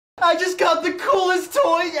I just got the coolest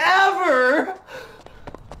toy ever!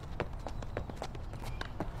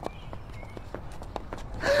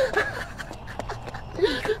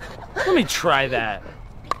 Let me try that.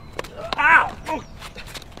 Ow!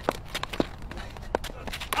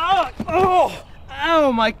 Oh!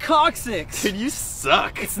 Ow, my coccyx! Dude, you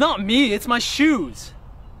suck. It's not me, it's my shoes.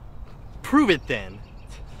 Prove it then.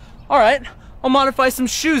 Alright, I'll modify some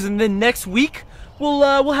shoes and then next week,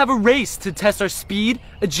 we'll have a race to test our speed,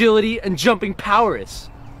 agility, and jumping prowess.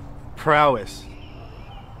 Prowess.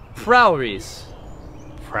 Prowess.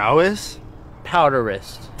 Prowess?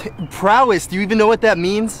 Powderist. Prowess, do you even know what that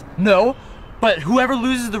means? No, but whoever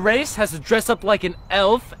loses the race has to dress up like an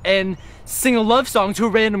elf and sing a love song to a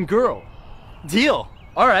random girl. Deal.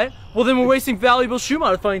 Alright, well then we're wasting valuable shoe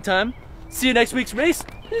modifying time. See you next week's race,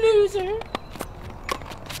 loser.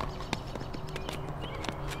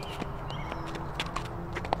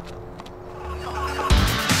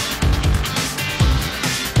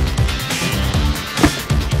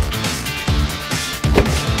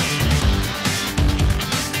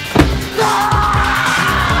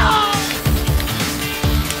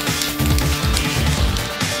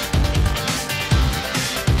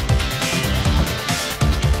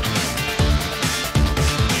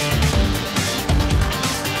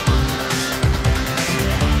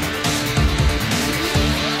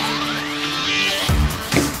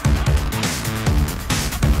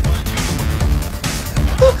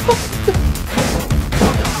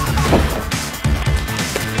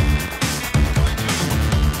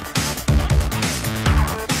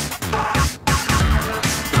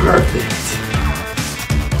 Perfect.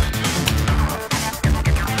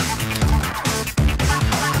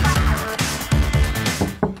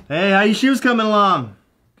 Hey, how your shoes coming along?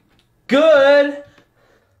 Good!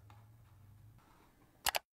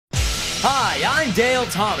 Hi, I'm Dale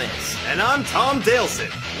Thomas. And I'm Tom Daleson.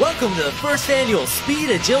 Welcome to the first annual Speed,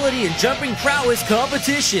 Agility, and Jumping Prowess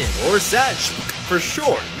Competition. Or SATCH, for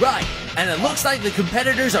short. Right, and it looks like the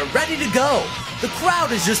competitors are ready to go. The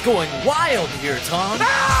crowd is just going wild here, Tom.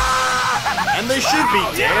 And they should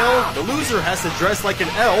be, Dale. The loser has to dress like an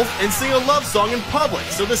elf and sing a love song in public,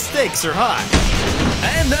 so the stakes are high.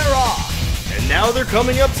 And they're off. And now they're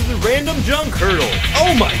coming up to the random junk hurdle.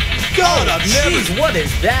 Oh my god, Jeez, what is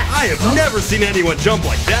that? I have never seen anyone jump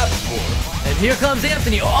like that before. And here comes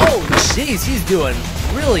Anthony. Oh, jeez, he's doing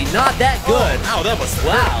really not that good. Ow, that was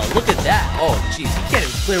Wow, look at that. Oh, jeez, he can't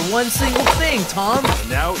even clear one single thing, Tom. And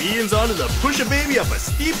now Ian's on to the push-a-baby up a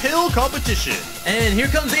steep hill competition. And here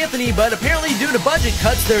comes Anthony, but apparently due to budget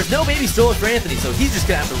cuts, there's no baby stroller for Anthony, so he's just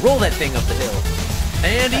gonna have to roll that thing up the hill.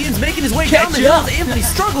 And Ian's making his way down the hill as Anthony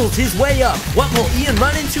struggles his way up. What will Ian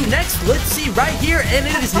run into next? Let's see right here, and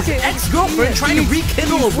it is his ex-girlfriend trying to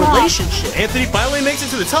rekindle a relationship. Anthony finally makes it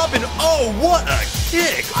to the top, and oh, what a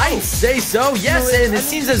kick! I'd say so, yes, and it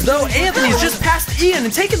seems as though Anthony's just passed Ian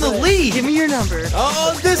and taken the lead. Give me your number.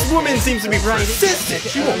 Oh, this woman seems to be persistent.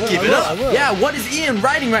 She won't give it up. Yeah, what is Ian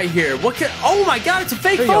writing right here? What could? Oh my God, it's a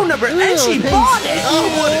fake phone number, and she bought it. Oh,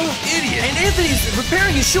 what an idiot! And Anthony's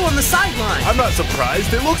repairing his shoe on the sideline. I'm not surprised.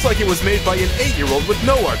 It looks like it was made by an 8-year-old with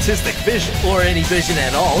no artistic vision. Or any vision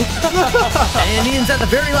at all. And Ian's at the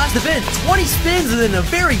very last event. 20 spins and then a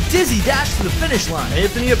very dizzy dash to the finish line.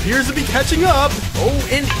 Anthony appears to be catching up. Oh,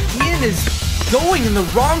 and Ian is going in the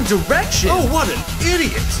wrong direction. Oh, what an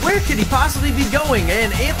idiot! Where could he possibly be going?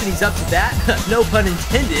 And Anthony's up to that. No pun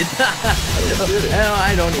intended. No,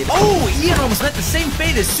 I don't need it. Oh, Ian almost met the same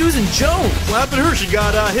fate as Susan Jones. What happened to her? She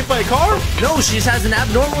got hit by a car? No, she just has an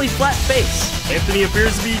abnormally flat face. Anthony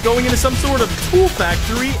appears to be going into some sort of tool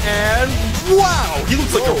factory, and wow, he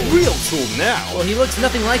looks like a real tool now. Well, he looks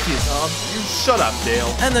nothing like you, Tom. You shut up,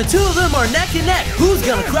 Dale. And the two of them are neck and neck. Who's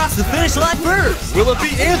gonna cross the finish line first? Will it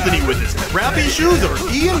be Anthony with his crappy shoes or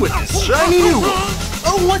Ian with his shiny new ones?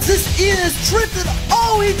 Oh, what's this? Ian has tripped and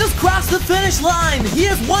oh, he just crossed the finish line. He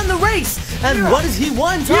has won the race. And what has he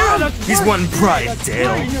won, Tom? He's won pride,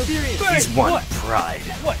 Dale. He's won pride.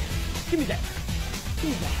 What? Give me that.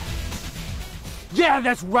 Give me that. Yeah,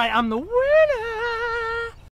 that's right. I'm the winner.